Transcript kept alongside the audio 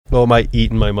Oh, am I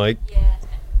eating my mic? Yeah.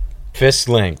 Fist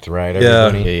length, right? Yeah.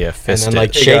 Everybody? Yeah, fist And then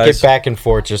like Hey, shake guys. it back and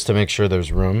forth just to make sure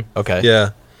there's room, Okay. Yeah.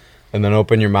 and then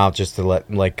open your mouth just to let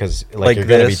because Like you're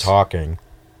gonna be this? talking.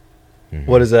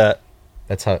 What is that?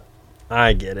 That's how.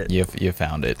 I get it. You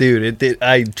found it. Dude, it did.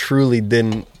 I truly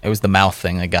didn't. It was the mouth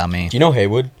thing that got me. Do you know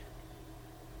Haywood?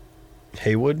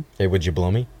 Haywood? Hey, would you blow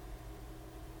me?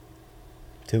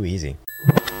 Too easy.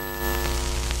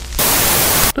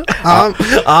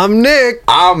 I'm Nick.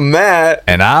 I'm Matt,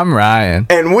 And I'm Ryan.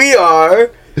 and we are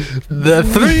The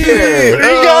three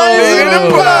guys in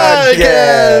a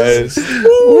podcast.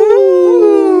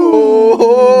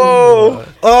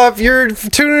 If you're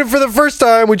tuning in for the first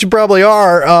time, which you probably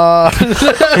are,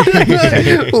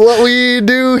 what we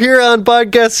do here on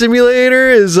Podcast Simulator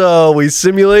is we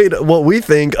simulate what we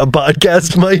think a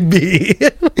podcast might be.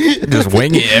 Just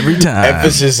wing it every time.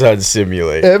 Emphasis on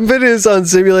simulate. Emphasis on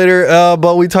Simulator,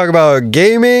 but we talk about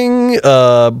gaming,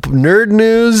 nerd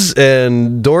news,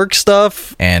 and dork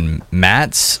stuff. And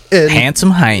Matt's And-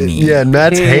 handsome hiney. Yeah, and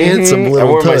Matt's handsome I little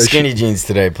wore my tush. skinny jeans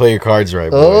today. Play your cards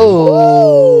right, boys.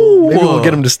 Oh, maybe we'll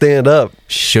get him to stand up.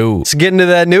 Shoot. Let's get into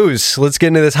that news. Let's get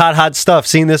into this hot stuff.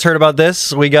 Seen this, heard about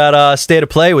this. We got State of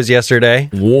Play was yesterday.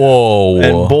 Whoa.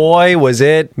 And boy, was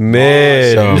it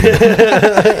mid. So,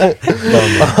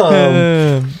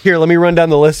 Here, let me run down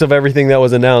the list of everything that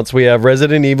was announced. We have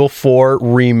Resident Evil 4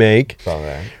 Remake, saw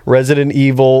that. Resident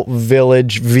Evil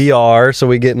Village VR, so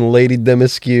we getting Lady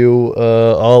Demiscu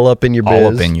all up in your biz.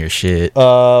 All up in your shit.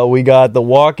 We got The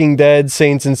Walking Dead,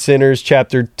 Saints and Sinners,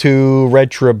 Chapter 2,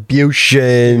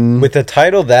 Retribution. With a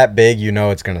title that big, you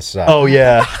know it's gonna suck. Oh,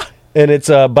 yeah. And it's,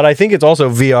 but I think it's also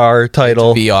VR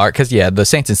title. VR, because the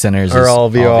Saints and Sinners Are is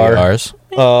all VR.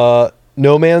 VRs.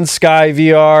 No Man's Sky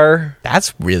VR.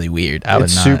 That's really weird. I It's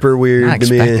was super weird not to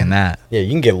me. expecting that. Yeah,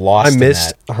 you can get lost. I in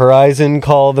missed that. Horizon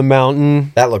Call of the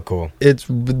Mountain. That looked cool. It's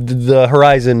the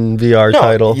Horizon VR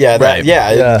title. Yeah, Right.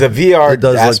 Yeah. The VR It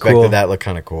does look aspect cool. of that looked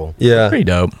kind of cool. Yeah. Pretty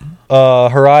dope.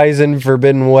 Horizon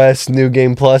Forbidden West New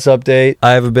Game Plus update.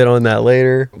 I have a bit on that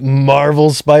later.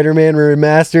 Marvel Spider-Man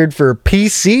Remastered for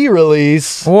PC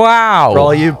release. Wow. For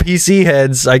all you PC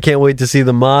heads, I can't wait to see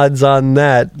the mods on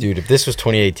that. Dude, if this was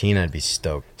 2018, I'd be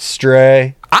stoked.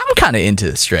 Stray. I'm kind of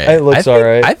into Stray. It looks I think,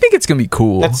 alright. I think it's going to be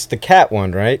cool. That's the cat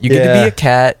one, right? You get to Yeah. be a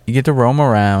cat. You get to roam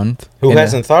around. Who in a-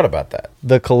 hasn't thought about that?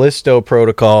 The Callisto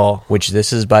Protocol. Which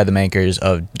this is by the makers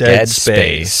of Dead Dead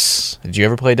Space. Space. Did you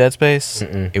ever play Dead Space?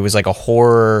 It was like a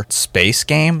horror space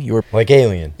game. You were, Like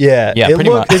Alien. Yeah. Yeah, it pretty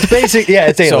much. It's basic. Yeah,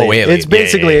 it's So Alien. Alien. It's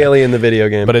basically Yeah, yeah. Alien the video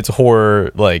game. but it's a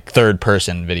horror like third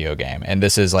person video game, and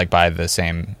this is like by the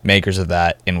same makers of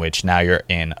that, in which now you're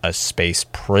in a space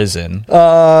prison.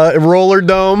 Roller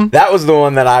Dome. That was the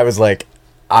one that I was like,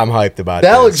 I'm hyped about.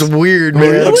 That this. looks weird, It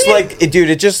man. looks like, dude,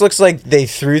 it just looks like they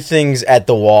threw things at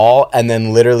the wall and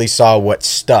then literally saw what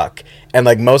stuck. And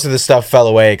like most of the stuff fell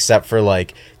away except for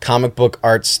like comic book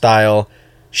art style,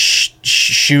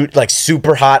 shoot, like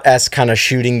super hot-esque kind of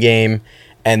shooting game,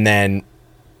 and then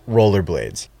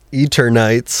rollerblades.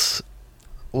 Eternites.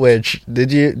 Which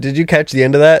did you catch the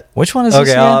end of that? Which one is this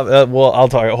Okay, again? I'll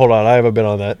talk. Hold on, I haven't been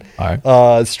on that. All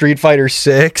right. Street Fighter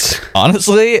 6.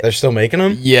 Honestly, They're still making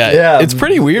them? Yeah, it's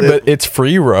pretty weird, but it's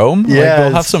free roam. Yeah, like, they'll have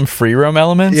it's- some free roam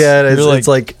elements. Yeah, it's- You're it's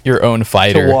like your own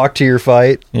fighter. To walk to your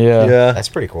fight. Yeah. Yeah. That's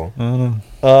pretty cool.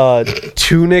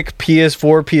 Tunic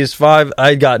PS4, PS5.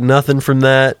 I got nothing from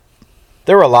that.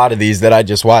 There were a lot of these that I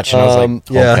just watched, and I was like,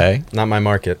 Yeah. Okay. not my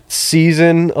market.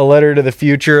 Season, A Letter to the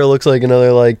Future. It looks like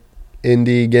another like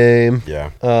indie game. Yeah.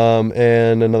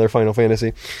 And another Final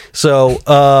Fantasy. So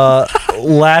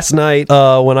last night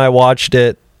when I watched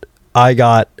it, I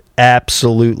got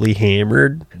absolutely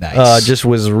hammered. Nice. Just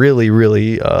was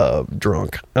really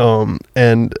drunk.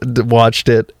 And watched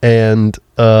it, and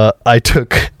I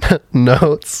took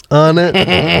notes on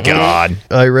it. God.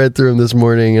 I read through them this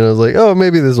morning, and I was like, "Oh,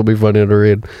 maybe this will be funny to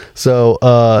read." So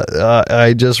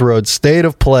I just wrote "State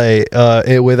of Play"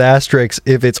 with asterisks.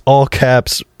 If it's all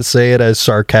caps, say it as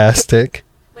sarcastic.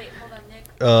 Wait, hold on,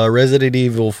 Nick. Resident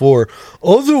Evil 4,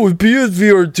 also with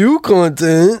PSVR 2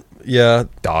 content. Yeah,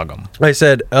 Dog 'em. I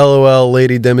said, "LOL,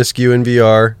 Lady Demiscu in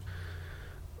VR."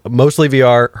 Mostly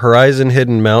VR. Horizon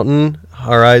Hidden Mountain,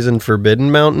 Horizon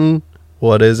Forbidden Mountain.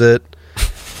 What is it?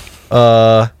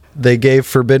 They gave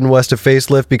Forbidden West a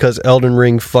facelift because Elden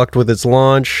Ring fucked with its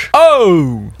launch.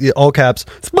 Oh! Yeah, all caps.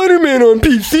 Spider-Man on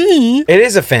PC. It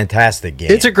is a fantastic game.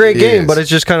 It's a great It game, is. but it's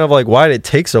just kind of like, why did it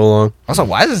take so long? Also,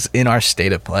 why is this in our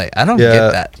state of play? I don't Yeah,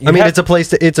 get that. I mean, have- it's a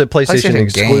PlayStation PlayStation game,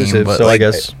 exclusive, but so I like,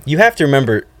 guess You have to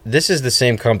remember, this is the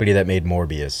same company that made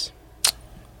Morbius.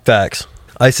 facts.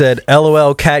 I said,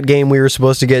 "LOL, cat game we were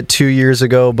supposed to get 2 years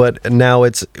ago, but now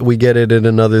we get it in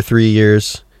another 3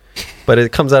 years." but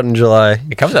it comes out in July.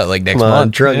 It comes out like next Come on,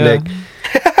 month. drunk Yeah.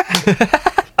 Nick.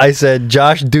 I said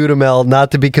Josh Dudamel,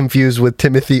 not to be confused with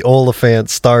Timothy Oliphant,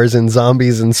 stars in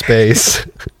Zombies in Space.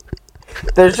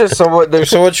 There's just so much. There's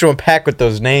so much to unpack with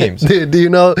those names. Do you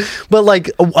know? But like,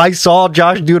 I saw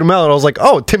Josh Dudamel, and I was like,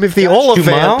 "Oh, Timothy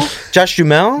Oliphant." Josh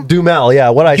Dumel? Dumel, yeah.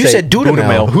 What I You say? said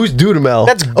Dudamel. Who's Dudamel?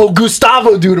 That's-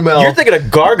 Gustavo Dudamel. You're thinking of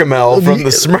Gargamel from the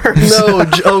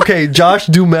Smurfs. No, okay, Josh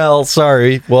Dumel.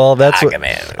 Sorry. Well, that's what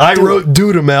Gargamel. I wrote.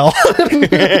 Dudamel.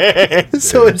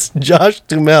 So it's Josh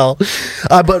Dumel.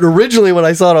 But originally, when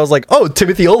I saw it, I was like, "Oh,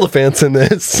 Timothy Oliphant's in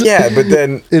this." Yeah, but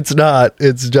then It's not.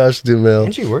 It's Josh Dumel.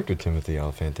 Angie worked with Timothy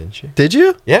Oliphant, didn't she? Did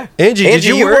you? Yeah, Angie, did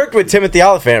you work? worked with Timothy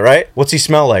Oliphant, right? What's he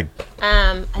smell like?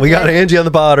 We got Angie on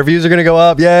the pod. Our views are gonna go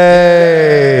up. I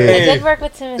Yay! did work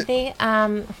with Timothy.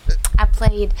 I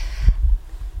played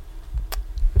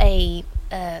a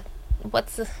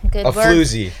what's the good A word?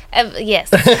 floozy,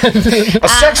 Yes. a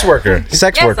sex worker,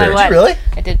 sex Yes, worker. I was. Really?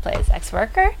 I did play a sex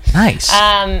worker. Nice.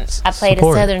 I played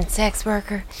Support. a southern sex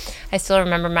worker. I still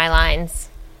remember my lines.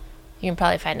 You can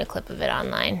probably find a clip of it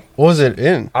online. What was it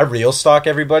in? I reel stalk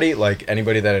everybody, like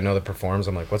anybody that I know that performs.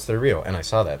 I'm like, what's their reel? And I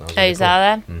saw that. And I was Oh, you saw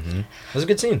that? It was a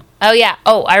good scene. Oh yeah.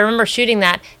 Oh, I remember shooting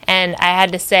that, and I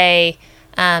had to say,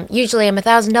 usually I'm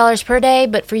 $1,000 per day,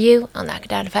 but for you, I'll knock it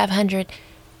down to 500.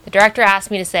 The director asked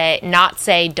me to not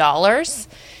say dollars,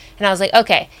 and I was like,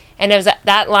 okay. And it was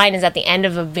that line is at the end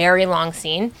of a very long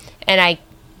scene, and I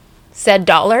said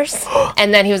dollars,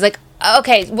 and then he was like,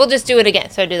 okay, we'll just do it again.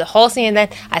 So I do the whole scene, and then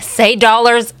I say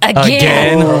dollars again.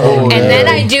 Again? And then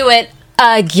I do it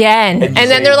again. And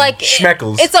then they're like,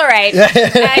 Schmeckles. it's all right.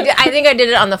 I think I did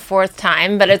it on the fourth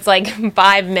time, but it's like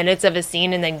 5 minutes of a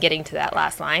scene and then getting to that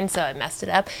last line, so I messed it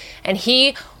up. And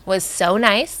he was so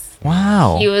nice.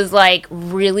 Wow. He was like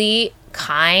really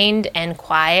kind and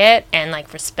quiet and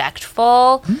like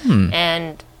respectful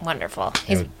and wonderful.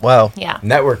 He's Wow. yeah.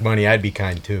 Network money, I'd be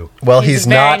kind too. Well, He's he's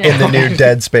very not in the new nice.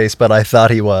 Dead Space, but I thought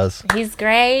he was. He's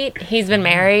great. He's been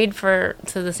married to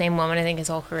the same woman I think his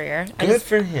whole career. I Good just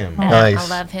for him. I Nice.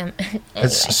 love him. Anyway,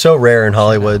 It's so rare in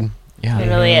Hollywood. Yeah. it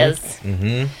really is.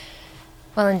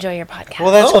 Well, enjoy your podcast.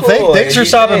 Well, that's Oh, cool. thanks for Angie.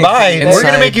 stopping by. Thanks. We're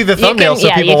gonna make you the thumbnail so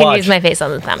you people can watch. use my face on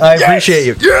the thumbnail. I appreciate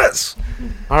you. Yes.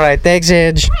 All right, thanks,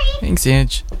 Edge. Thanks,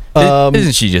 Ange. Um,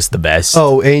 Isn't she just the best?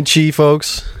 Oh, ain't she,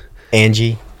 folks?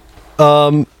 Angie.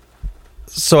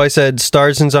 So I said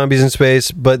stars and zombies in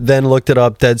space, but then looked it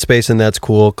up, Dead Space, and that's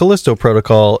cool. Callisto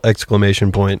Protocol!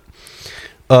 Exclamation point.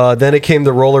 Then it came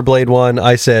the rollerblade one.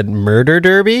 I said Murder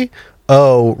Derby.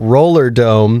 Oh, Roller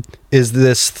Dome. Is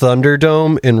this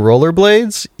Thunderdome in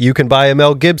rollerblades? You can buy a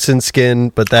Mel Gibson skin,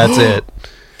 but that's it.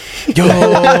 Yo,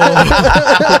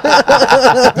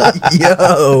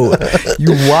 you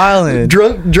wildin'.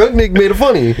 Drunk Nick made it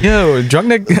funny. Yo, drunk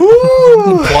Nick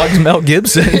plugs Mel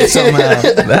Gibson somehow.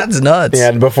 That's nuts. Yeah,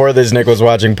 and before this, Nick was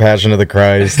watching Passion of the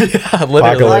Christ. Literally.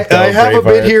 Apocalypse. I have a Braveheart.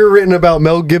 bit here written about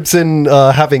Mel Gibson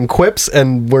having quips,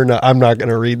 and I'm not going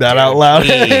to read that out loud.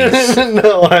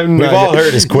 No, I'm We've not. all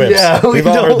heard his quips. Yeah, We've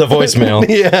all heard the don't- voicemail.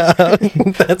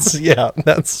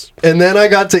 That's. And then I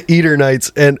got to Eater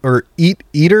Nights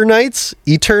Eater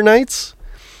Nights.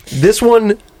 This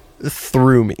one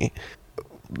threw me.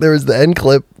 There was the end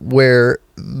clip where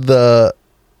the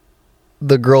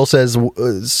girl says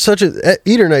such a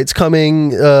Eater Night's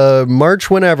coming March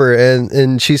whenever,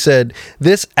 and she said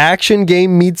this action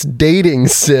game meets dating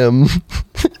sim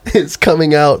is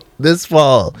coming out this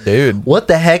fall. Dude. What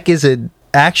the heck is it?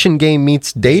 Action game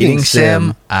meets dating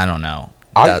sim? I don't know.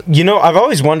 I've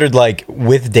always wondered, like,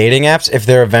 with dating apps, if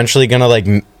they're eventually gonna like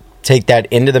take that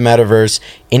into the metaverse,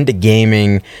 into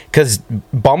gaming, because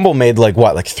Bumble made like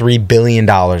 $3 billion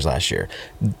last year.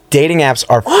 Dating apps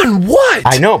are On what?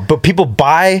 I know, but people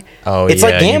buy. Oh, it's yeah,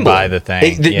 like you gambling. buy the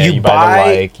thing. Yeah, you you buy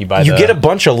the like, you buy the- get a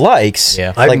bunch of likes.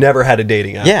 Yeah. I've like, never had a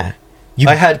dating app. Yeah,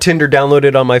 I had Tinder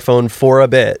downloaded on my phone for a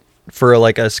bit for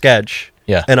like a sketch.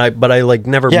 Yeah. But I like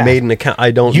never Yeah. made an account.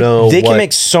 I don't know. They can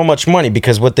make so much money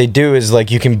because what they do is like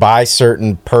you can buy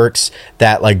certain perks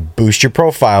that like boost your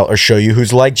profile or show you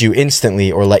who's liked you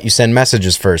instantly or let you send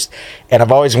messages first. And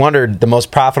I've always wondered the most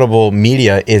profitable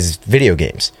media is video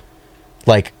games.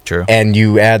 Like, True. And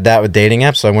you add that with dating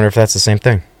apps, so I wonder if that's the same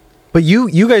thing. But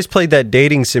you guys played that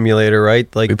dating simulator,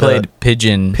 right? Like We played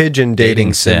Pigeon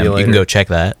Dating Simulator. You can go check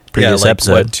that previous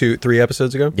episode. 2-3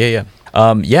 episodes ago? Yeah.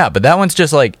 Yeah, but that one's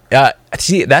just like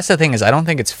see, that's the thing is I don't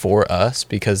think it's for us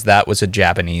because that was a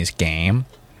Japanese game.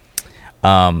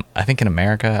 I think in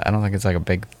America, I don't think it's like a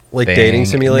big Like thing. dating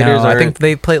simulators No, I think aren't-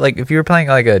 they play like if you were playing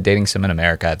like a dating sim in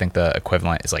America, I think the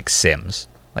equivalent is like Sims.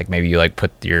 Like maybe you like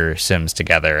put your Sims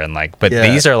together and like, but Yeah.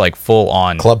 these are like full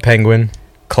on Club Penguin.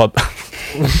 club.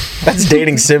 That's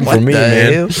dating sim for me, the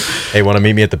man. hell? Hey, want to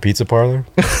meet me at the pizza parlor?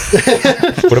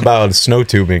 What about snow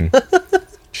tubing?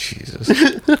 Jesus.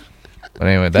 But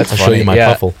anyway, that's I'll funny. show you my yeah.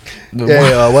 puffle. Hey,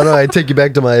 why don't I take you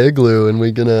back to my igloo and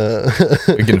we can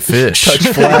We can fish.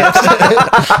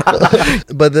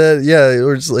 But then, yeah,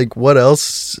 or just like, what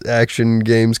else action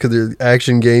games? Because their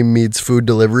action game meets food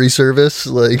delivery service.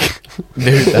 Like,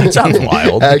 Dude, that sounds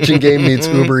wild. action game meets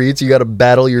Uber Eats. You got to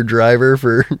battle your driver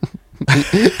for.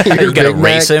 You gotta Big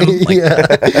race Mac. him. Like,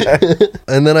 Yeah.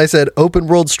 And then I said, open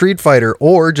world Street Fighter,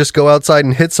 or just go outside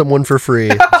and hit someone for free.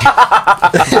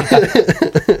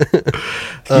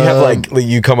 You have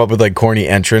you come up with like corny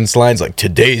entrance lines like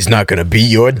today's not gonna be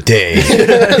your day.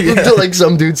 Like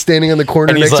some dude standing on the corner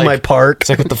And he's next to like- my park. It's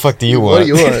like, what the fuck do you want? What do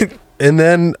you want? And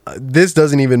then this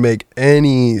doesn't even make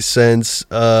any sense.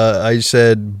 I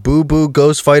said Boo Boo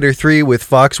Ghost Fighter 3 with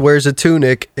Fox wears a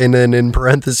tunic, and then in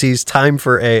parentheses, time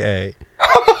for AA.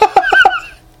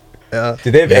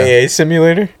 Do they have AA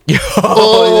simulator?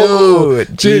 oh,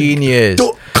 dude. genius.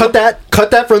 Don't- cut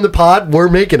that from the pod. We're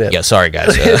making it. Yeah, sorry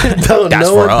guys. Don't- That's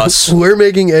no for one- us. We're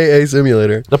making AA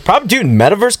simulator. The problem, dude,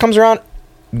 metaverse comes around.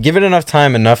 Give it enough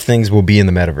time, enough things will be in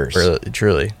the metaverse.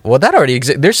 Truly. Well, that already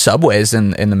exists. There's Subways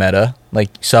in the meta, like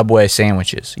Subway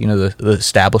sandwiches. You know, the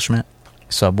establishment,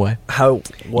 Subway. How?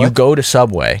 You go to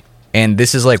Subway, and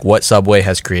this is like what Subway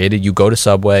has created. You go to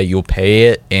Subway, you'll pay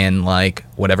it in like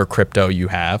whatever crypto you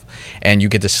have, and you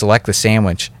get to select the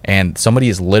sandwich, and somebody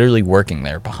is literally working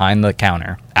there behind the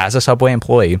counter as a Subway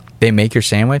employee. They make your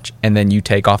sandwich, and then you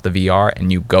take off the VR and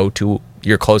you go to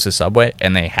your closest Subway,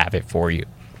 and they have it for you.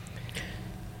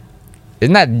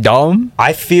 Isn't that dumb?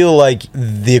 I feel like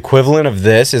the equivalent of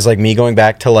this is like me going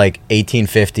back to like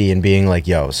 1850 and being like,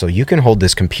 yo, so you can hold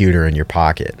this computer in your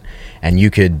pocket and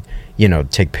you could,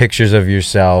 take pictures of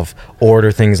yourself,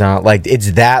 order things out. Like,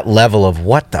 it's that level of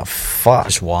what the fuck?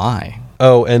 Just why?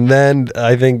 Oh, and then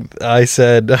I think I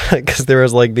said, because there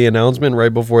was like the announcement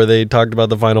right before they talked about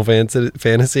the Final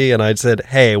Fantasy, and I said,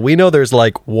 hey, we know there's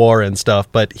like war and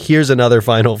stuff, but here's another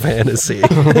Final Fantasy.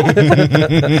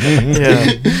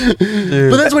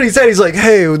 But that's what he said. He's like,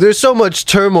 hey, there's so much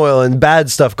turmoil and bad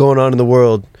stuff going on in the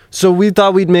world. So we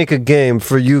thought we'd make a game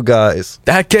for you guys.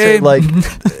 That game? Like,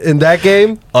 in that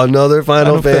game, another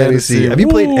Final Fantasy. Have you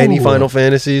played any Ooh. Final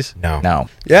Fantasies? No.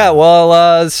 Yeah,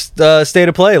 well, state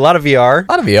of play, a lot of VR.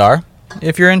 A lot of VR.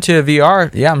 If you're into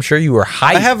VR, yeah, I'm sure you were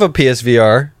hyped. I have a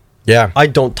PSVR. Yeah. I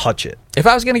don't touch it. If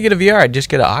I was gonna get a VR, I'd just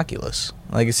get an Oculus.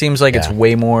 Like, it seems like it's Yeah.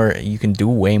 way more. You can do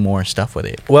way more stuff with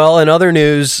it. Well, in other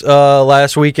news,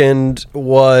 last weekend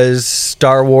was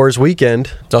Star Wars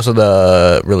weekend. It's also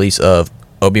the release of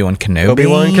Obi-Wan Kenobi.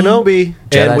 Obi-Wan Kenobi.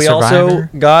 Jedi and we Survivor. also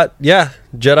got,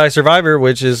 Jedi Survivor,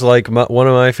 which is like one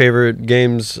of my favorite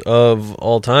games of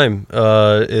all time,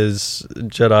 is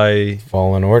Jedi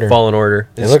Fallen Order. Fallen Order.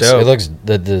 It It's looks. dope. It looks.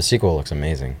 The sequel looks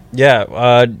amazing.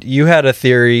 Yeah, you had a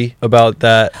theory about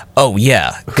that. Oh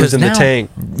yeah, Who's in the tank?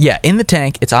 Yeah, in the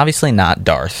tank. It's obviously not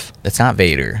Darth. It's not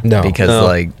Vader. No. because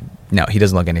No. no, he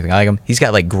doesn't look anything like him. He's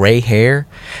got like gray hair,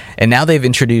 and now they've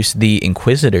introduced the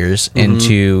Inquisitors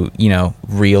into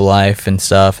real life and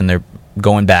stuff, and they're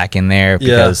going back in there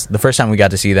Yeah. because the first time we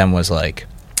got to see them was like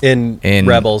In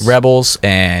Rebels,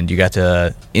 and you got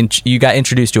to you got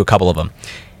introduced to a couple of them.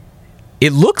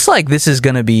 It looks like this is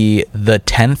going to be the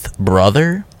 10th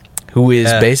brother, who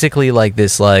is basically like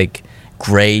this like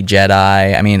gray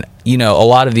Jedi. I mean, a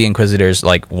lot of the Inquisitors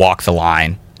like walk the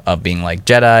line of being like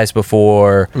Jedis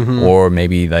before, or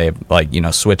maybe they like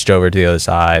switched over to the other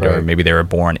side, or Right. maybe they were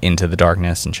born into the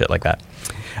darkness and shit like that.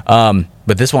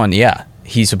 But this one,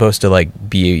 he's supposed to like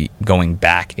be going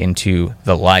back into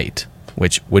the light,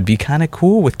 which would be kind of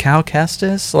cool with Cal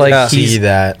Kestis. Like Yeah. See he's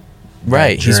that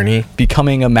right, journey. he's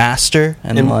becoming a master,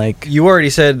 and like you already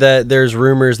said that there's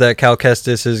rumors that Cal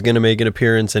Kestis is going to make an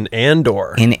appearance in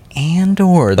Andor. in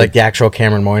Andor, like the actual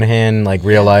Cameron Moynihan, like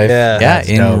real life. Yeah. That's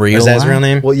in dope. real Is that his life? real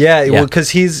name? Well, yeah, Yeah. because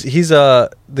he's the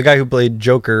guy who played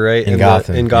Joker, right? In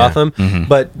Gotham, In yeah. Gotham,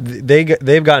 but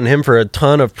they've gotten him for a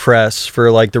ton of press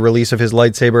for like the release of his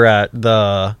lightsaber at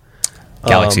the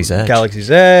Galaxy's Edge.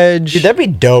 Galaxy's Edge. Dude, that'd be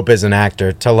dope as an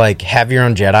actor to like have your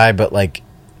own Jedi, but like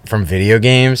from video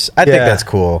games. I think Yeah. that's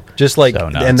cool. Just like, So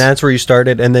nuts. and that's where you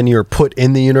started, and then you're put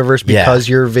in the universe Yeah. because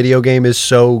your video game is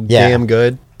so Yeah. damn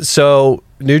good. So,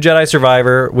 new Jedi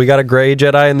Survivor, we got a gray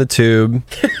Jedi in the tube.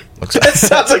 That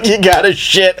sounds like you got a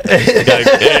shit.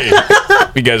 hey,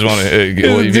 you guys want to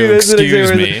Dude, that's what I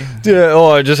say. Yeah,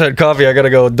 I just had coffee. I gotta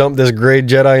go dump this gray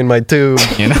Jedi in my tube.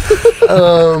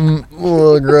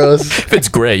 Oh, gross. If it's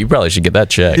gray, you probably should get that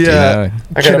checked. Yeah.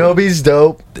 You know? Kenobi's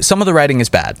dope. Some of the writing is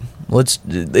bad.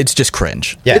 It's just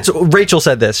cringe. Yeah. Rachel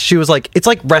said this. She was like, it's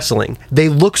like wrestling. They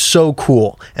look so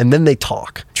cool, and then they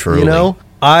talk. Truly. You know?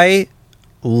 I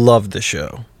love the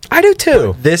show. I do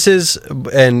too.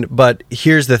 But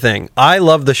here's the thing. I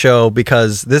love the show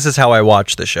because this is how I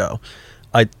watch the show.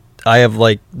 I have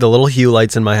like the little hue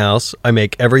lights in my house. I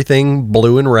make everything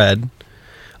blue and red.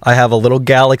 I have a little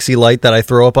galaxy light that I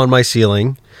throw up on my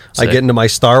ceiling. Sick. I get into my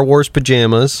Star Wars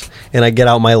pajamas and I get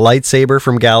out my lightsaber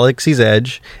from Galaxy's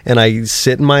Edge and I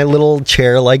sit in my little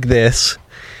chair like this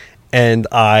and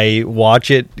I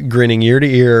watch it grinning ear to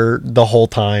ear the whole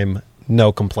time.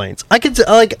 No complaints. I could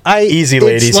Easy,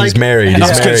 ladies. He's married. I was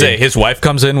He's gonna married. say his wife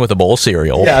comes in with a bowl of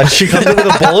cereal. Yeah, she comes in with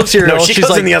a bowl of cereal. No, she She's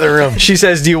goes in the other room. She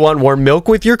says, "Do you want warm milk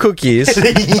with your cookies?"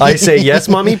 I say, "Yes,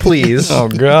 mommy, please." Oh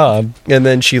God. And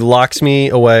then she locks me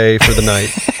away for the night.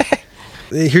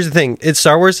 Here's the thing: it's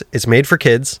Star Wars. It's made for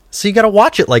kids, so you got to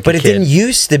watch it like But a it kid. didn't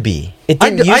used to be. It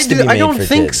didn't used to be made I don't for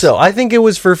think kids. so. I think it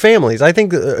was for families. I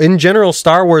think in general,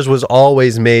 Star Wars was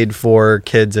always made for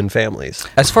kids and families.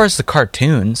 As far as the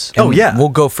cartoons, Oh, and yeah. we'll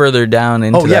go further down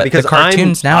into Oh yeah, that. because the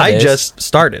cartoons I nowadays. just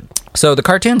started. So the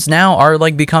cartoons now are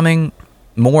like becoming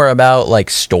more about like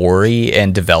story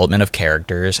and development of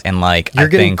characters and like You're I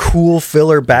getting think cool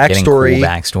filler getting cool backstory.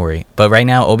 backstory. But right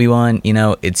now Obi-Wan,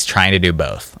 it's trying to do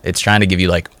both. It's trying to give you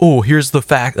like, oh, here's the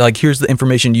fact, like here's the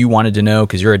information you wanted to know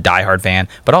because you're a diehard fan.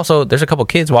 But also there's a couple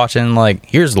kids watching like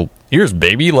here's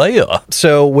baby Leia.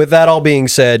 So with that all being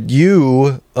said,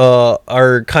 you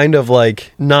are kind of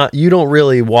like you don't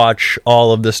really watch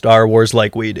all of the Star Wars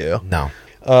like we do. No.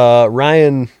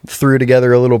 Ryan threw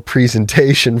together a little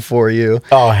presentation for you.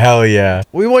 Oh hell yeah!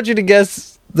 We want you to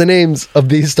guess the names of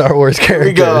these Star Wars Here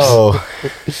we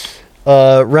characters.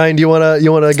 go. Ryan, do you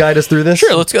wanna guide us through this?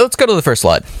 Sure, let's go to the first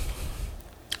slide.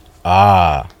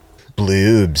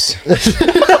 Bloobs.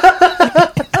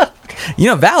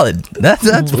 Valid.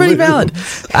 That's pretty valid.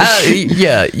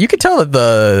 Yeah, you could tell that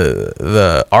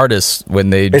the artists when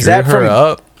they drew that her from-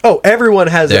 up. Oh, everyone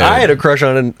has it. Dude. I had a crush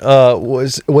on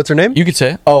what's her name? You could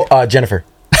say it. Oh, Jennifer.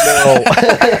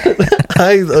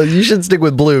 You should stick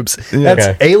with bloobs. That's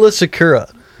Okay. Ayla Sakura.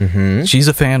 She's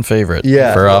a fan favorite.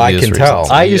 Yeah. for Well, I obvious can tell.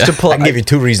 reasons. I used to I play. can give you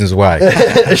 2 reasons why.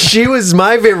 She was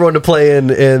my favorite one to play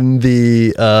in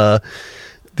the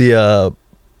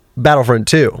Battlefront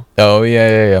 2 Oh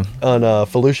yeah. on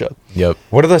Felucia. Yep.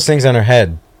 What are those things on her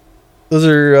head? Those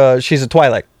are she's a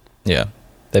Twi'lek. Yeah.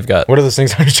 They've got. What are those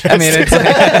things on her chest? I mean, it's.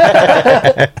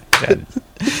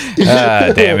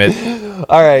 Damn it.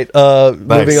 All right,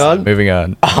 moving on. Moving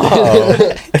on.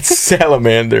 it's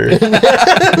Salamander.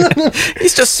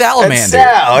 He's just It's salamander.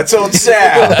 Sal. It's old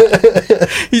Sal.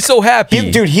 He's so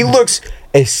happy. Dude, he looks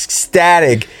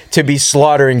ecstatic to be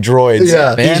slaughtering droids.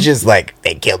 Yeah. Man. He's just like,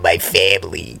 they killed my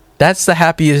family. That's the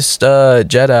happiest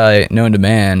Jedi known to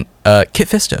man. Kit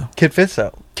Fisto. Kit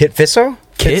Fisto. Kit Fisto?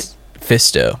 Kit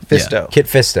Fisto. Fisto. Yeah. Kit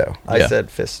Fisto. I Yeah. said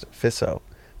Fisto,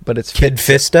 but it's Kid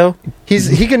Fisto?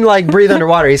 he can like breathe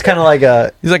underwater. He's kind of like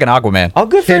a He's like an Aquaman. Oh,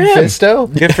 good for Kid him.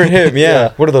 Fisto. Good for him, yeah.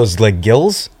 Yeah. What are those, like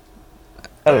gills?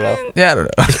 I don't know. Yeah, I don't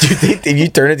know. Dude, if you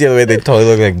turn it the other way, they totally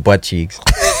look like butt cheeks.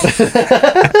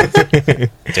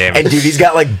 Damn And dude, he's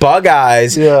got like bug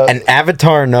eyes, Yeah. an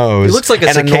avatar nose. He looks like a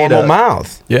and cicada. a normal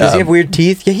mouth. Yeah. Does he have weird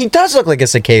teeth? Yeah, he does look like a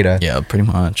cicada. Yeah, pretty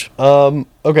much.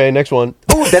 Okay, next one.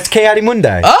 Oh, that's Kayati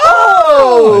Mundi.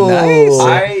 Oh,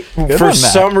 nice. For one, Matt.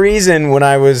 some reason, when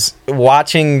I was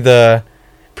watching the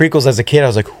prequels as a kid, I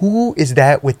was like, who is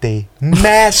that with the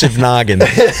massive noggin?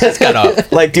 It's got a.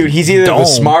 Like, dude, he's either the Dome.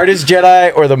 smartest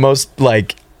Jedi or the most,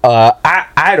 like,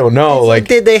 I don't know. Like,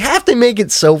 Did they have to make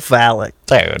it so phallic?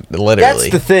 Dude, literally. that's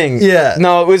the thing. Yeah.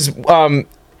 No, it was,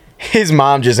 his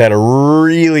mom just had a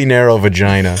really narrow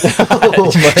vagina. She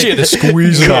had to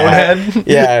squeeze it out. Head.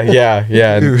 yeah.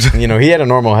 And, you know, he had a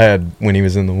normal head when he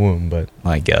was in the womb, but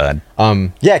My God.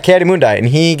 yeah, Kayati Mundi, and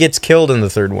he gets killed in the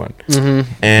third one.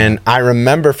 Mm-hmm. And I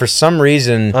remember for some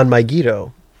reason On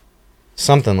Megiddo.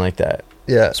 something like that.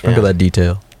 Yeah. Sprinkle that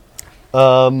detail.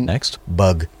 Next.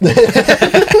 Bug,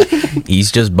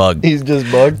 He's just bugged. He's just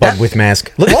bugged. bug with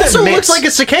mask. Look at Also their looks mitts. like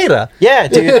a cicada. Yeah,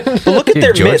 dude. But look at Dude,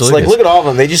 their George mitts. Like, Lucas. look at all of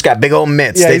them. They just got big old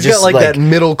mitts. Yeah, they he's just got like that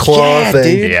middle claw Yeah,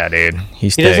 thing. dude. Yeah, dude.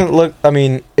 He's He thick. doesn't look. I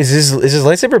mean, is his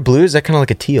lightsaber blue? Is that kind of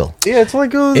like a teal? Yeah, it's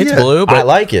like a, It's yeah. blue, but I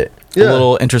like it. Yeah. a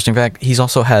little interesting fact. He's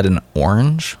also had an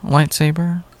orange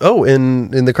lightsaber. Oh, in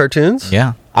the cartoons?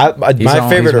 Yeah. My He's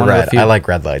favorite one are of the red. few. I like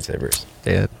red lightsabers.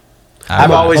 Yeah.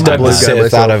 I've always I'm a done blue the guy Sith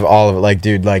myself. out of all of it. Like,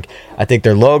 dude, like, I think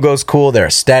their logo's cool, their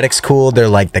aesthetic's cool. They're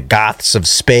like the goths of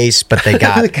space, but they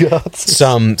got Goths.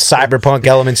 some cyberpunk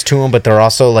elements to them, but they're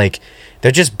also like,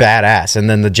 they're just badass. And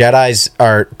then the Jedis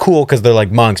are cool because they're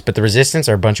like monks, but the Resistance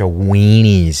are a bunch of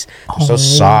weenies. They're so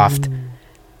soft.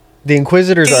 The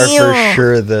Inquisitors are for Damn.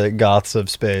 sure the goths of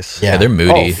space. Yeah, they're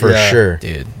moody. Oh, for Yeah. sure.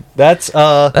 Dude, That's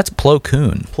that's Plo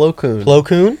Koon. Plo Koon. Plo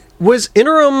Koon? Was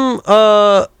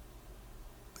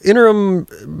interim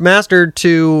master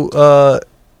to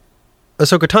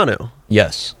Ahsoka Tano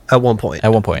Yes, at one point.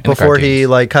 at one point in the before he cartoons.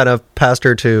 like kind of passed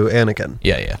her to Anakin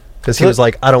Yeah. because he was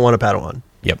like, I don't want a Padawan.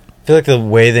 Yep. I feel like the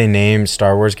way they name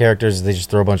Star Wars characters, they just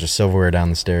throw a bunch of silverware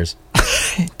down the stairs.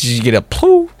 Did you get a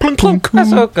Plo Koon?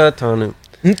 Ahsoka Tano.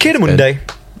 Kid good. Day.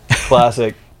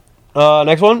 Classic.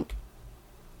 Next one.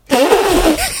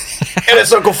 And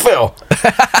it's Uncle Phil. That's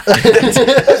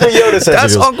what Yoda says.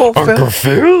 That's He goes, Uncle Phil. Uncle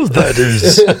Phil, that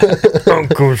is.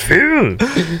 Uncle Phil.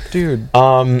 Dude.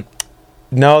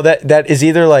 No, that is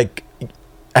either like,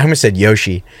 I almost said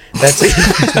Yoshi. That's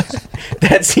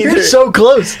that's either You're so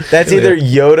close. that's either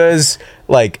Yoda's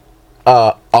like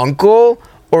uncle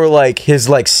or like his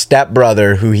like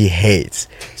stepbrother who he hates.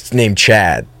 It's named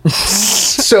Chad.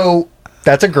 So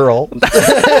that's a girl.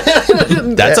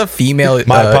 That's a female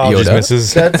My apologies, Yoda.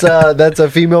 Mrs. That's a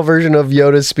female version of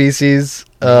Yoda's species.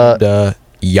 The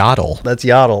Yaddle. That's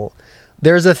Yaddle.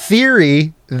 There's a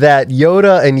theory that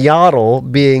Yoda and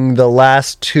Yaddle, being the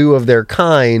last two of their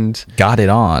kind, Got it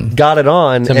on. got it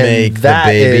on, To and make the that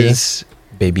baby. is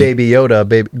Baby. baby Yoda,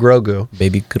 baby Grogu.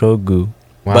 Baby Grogu.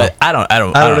 Wow. But I don't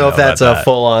know if that's about a that.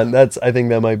 full on. I think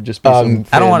that might just be some.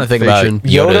 I don't wanna think about fiction.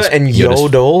 Yoda and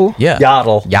Yodel. Yeah.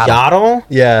 Yaddle. Yaddle?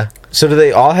 Yeah. So do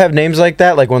they all have names like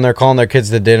that? Like when they're calling their kids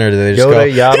to dinner, do they just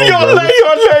Yoda, go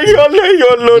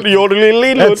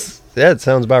Yaddle, That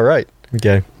sounds about right.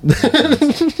 Okay.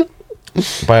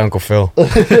 By Uncle Phil.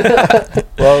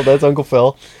 Well, that's Uncle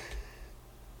Phil.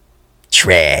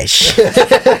 Trash.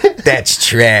 That's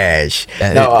trash.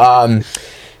 That No,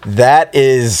 that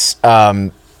is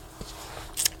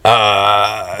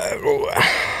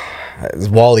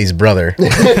Wally's brother.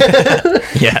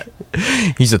 Yeah.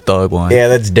 He's a thug one. Yeah,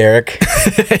 that's Derek.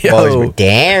 Yo. Wally's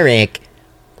Derek.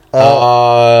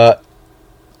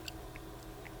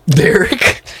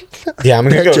 Derek. Yeah, I'm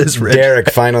gonna go just read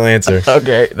Derek. Final answer.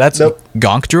 Okay. That's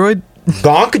Gonk Droid?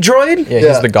 Gonk droid? Yeah, Yeah.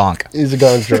 he's the Gonk. He's a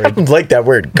gong I droid. like that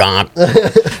word. Gonk.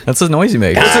 That's the noise he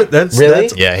makes. That's Really?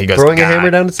 That's Yeah, he goes throwing a "Gonk, hammer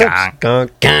down the steps. gonk." Gonk.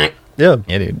 Gonk. Yeah.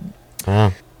 Yeah, dude.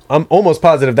 Oh. I'm almost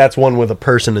positive that's one with a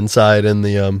person inside in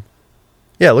the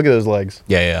Yeah, look at those legs.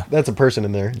 Yeah. That's a person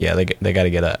in there. Yeah, they got to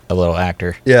get a little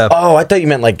actor. Yeah. Oh, I thought you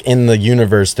meant like in the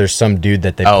universe. There's some dude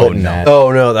that they Oh, put in no. that.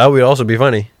 Oh no, that would also be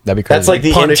funny. That'd be crazy. That's like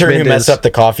the Punishment intern who messed is- up the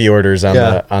coffee orders on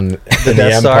Yeah. the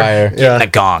Death Star. Empire. Yeah. the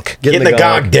Gonk. Get in the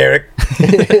gong, Derek.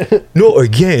 Not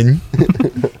again.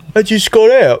 I just got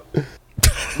out.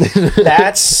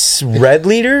 That's Red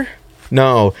Leader?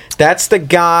 No, that's the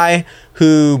guy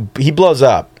who he blows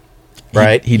up.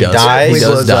 Right? He does. dies. He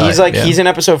does die, He's like yeah. he's in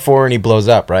episode 4 and he blows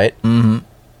up, right?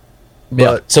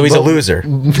 But So he's a loser.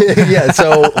 yeah.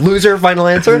 So loser. Final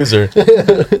answer. Loser.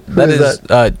 That is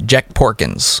is Jack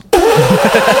Porkins.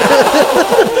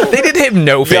 They did him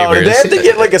no Yo, favors. did they have to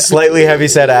get like a slightly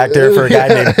heavy-set actor for a guy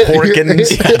named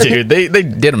Porkins? Yeah, dude, they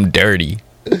did him dirty.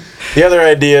 The other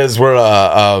ideas were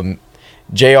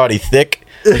J. Audie Thick,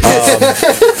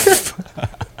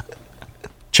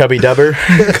 Chubby Dubber,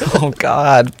 Oh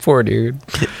God, poor dude.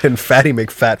 And Fatty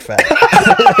McFat Fat.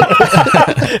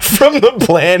 from the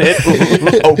planet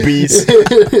Obese.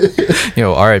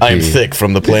 Yo, R.I.P. I'm thick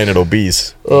from the planet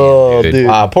Obese. Oh, dude.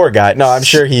 dude. Poor guy. No, I'm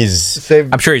sure he's.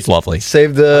 Save I'm sure he's lovely.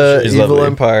 save the I'm sure he's evil lovely.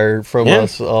 empire from Yeah.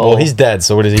 us all. Well, he's dead,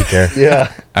 so what does he care?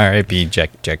 yeah. R.I.P.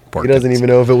 Jack Porkins. He doesn't even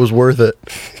know if it was worth it.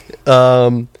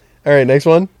 All right, next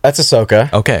one. That's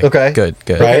Ahsoka, Okay. Okay. Good.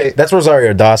 right? Okay. That's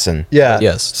Rosario Dawson. Yeah.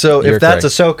 Yes, So you're if that's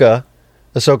Ahsoka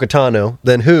Tano,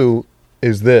 then who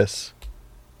is this?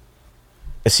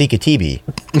 Asika Tibi.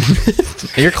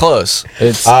 You're close.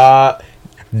 It's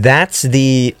That's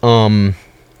the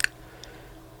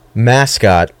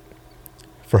mascot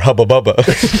for Hubba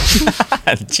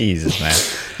Bubba. Jesus, man.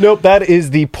 Nope, that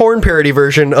is the porn parody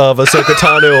version of Ahsoka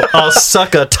Tano,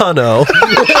 Ahsoka Tano.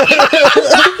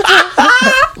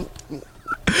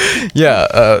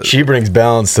 Yeah. She brings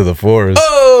balance to the force.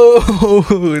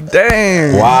 Oh,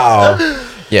 dang. Wow.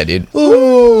 Yeah, dude.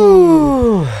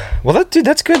 Ooh. Well,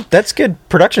 that's good. That's good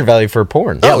production value for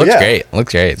porn. Yeah, Oh, looks yeah. great.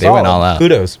 Looks great. They went all out.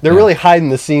 Kudos. They're really hiding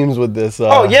the seams with this.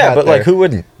 Oh yeah, hat but like, there. who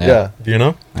wouldn't? Yeah. You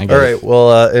know. I get All it. right.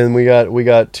 Well, and we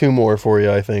got two more for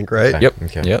you, I think. Right. Okay. Yep.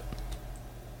 Okay. Yep.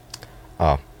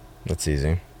 Oh, that's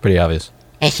easy. Pretty obvious.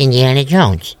 That's Indiana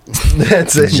Jones.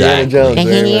 That's Indiana Exactly. Jones. That's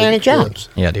very Indiana much. Jones.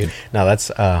 Yeah, dude. No, that's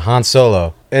Han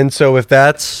Solo. And so if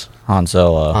that's Han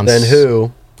Solo. Han then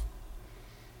who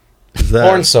is that?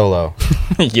 Porn Solo.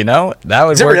 You know, that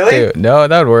would Is it work really? too. No,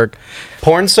 that would work.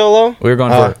 Porn Solo? We were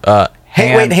going for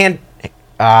Hey, wait, Han. You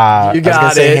I was got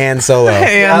gonna say it. Han Solo.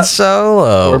 Han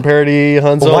Solo. Or parody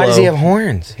Han But Solo. why does he have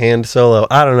horns? Han Solo?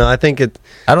 I don't know. I think it.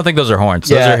 I don't think those are horns.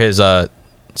 Those Yeah. are his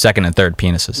second and third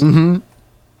penises.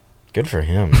 Good for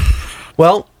him.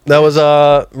 Well, that was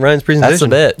Ryan's presentation. That's the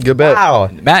bit. Good bit. Wow.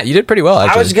 Matt, you did pretty well,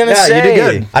 actually. I was gonna Yeah, you say. did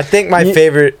good. I think my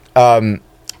favorite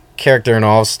character in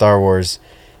all of Star Wars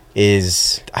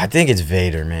is I think it's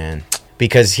Vader, man,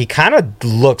 because he kind of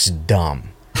looks dumb.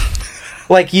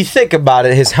 Like you think about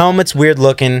it, his helmet's weird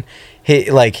looking.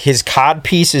 His cod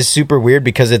piece is super weird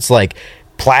because it's like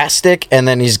plastic, and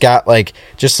then he's got like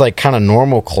just like kind of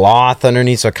normal cloth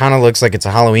underneath, so it kind of looks like it's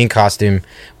a Halloween costume.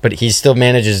 But he still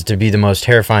manages to be the most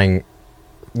terrifying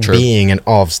True. being in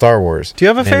all of Star Wars. Do you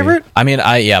have a Maybe. favorite? I mean,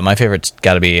 my favorite's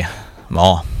got to be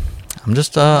Maul. I'm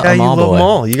just Yeah, a you Maul love boy.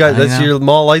 Maul. You got I that's know. your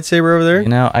Maul lightsaber over there. You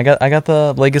know, I got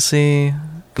the Legacy.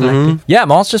 Mhm. Yeah,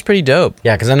 Maul's just pretty dope.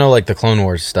 Yeah, because I know like the Clone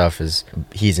Wars stuff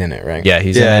he's in it, right? Yeah,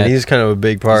 he's Yeah, in and it. he's kind of a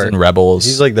big part. He's in Rebels.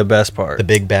 He's like the best part. The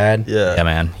big bad. yeah, yeah,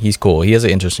 man, he's cool. He has an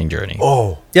interesting journey.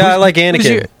 Oh, yeah. I like Who's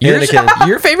Anakin. yours? Anakin.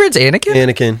 Your favorite's Anakin?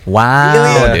 Anakin.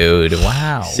 Wow, Really? dude.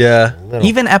 Wow. Yeah,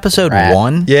 Even episode rat.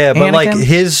 1. yeah. But like Anakin?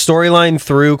 his storyline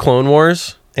through Clone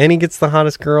Wars, and he gets the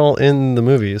hottest girl in the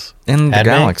movies. in the Padme?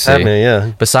 galaxy. Padme,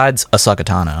 yeah. Besides Ahsoka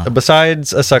Tano.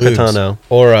 Besides Ahsoka Tano,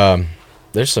 Or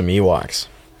there's some Ewoks.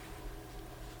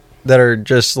 that are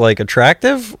just like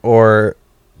attractive, or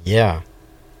Yeah.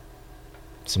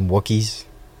 Some Wookiees.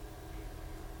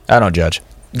 I don't judge.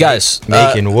 Guys,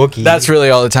 Making Wookiees. that's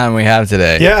really all the time we have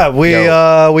today. yeah,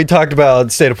 we talked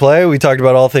about State of Play. We talked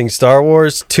about all things Star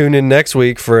Wars. Tune in next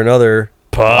week for another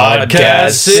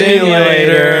Podcast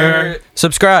Simulator.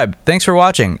 Subscribe. Thanks for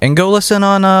watching. And go listen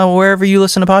on wherever you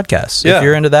listen to podcasts. Yeah. If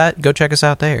you're into that, go check us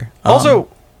out there. Also,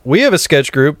 we have a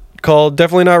sketch group called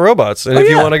Definitely Not Robots, and if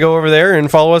you yeah. want to go over there and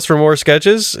follow us for more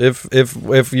sketches,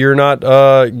 if you're not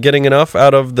getting enough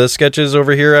out of the sketches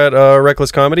over here at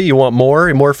Reckless Comedy, you want more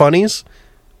and more funnies,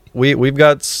 we've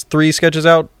got 3 sketches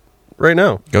out right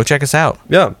now. go check us out.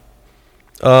 Yeah.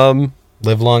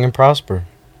 Live long and prosper.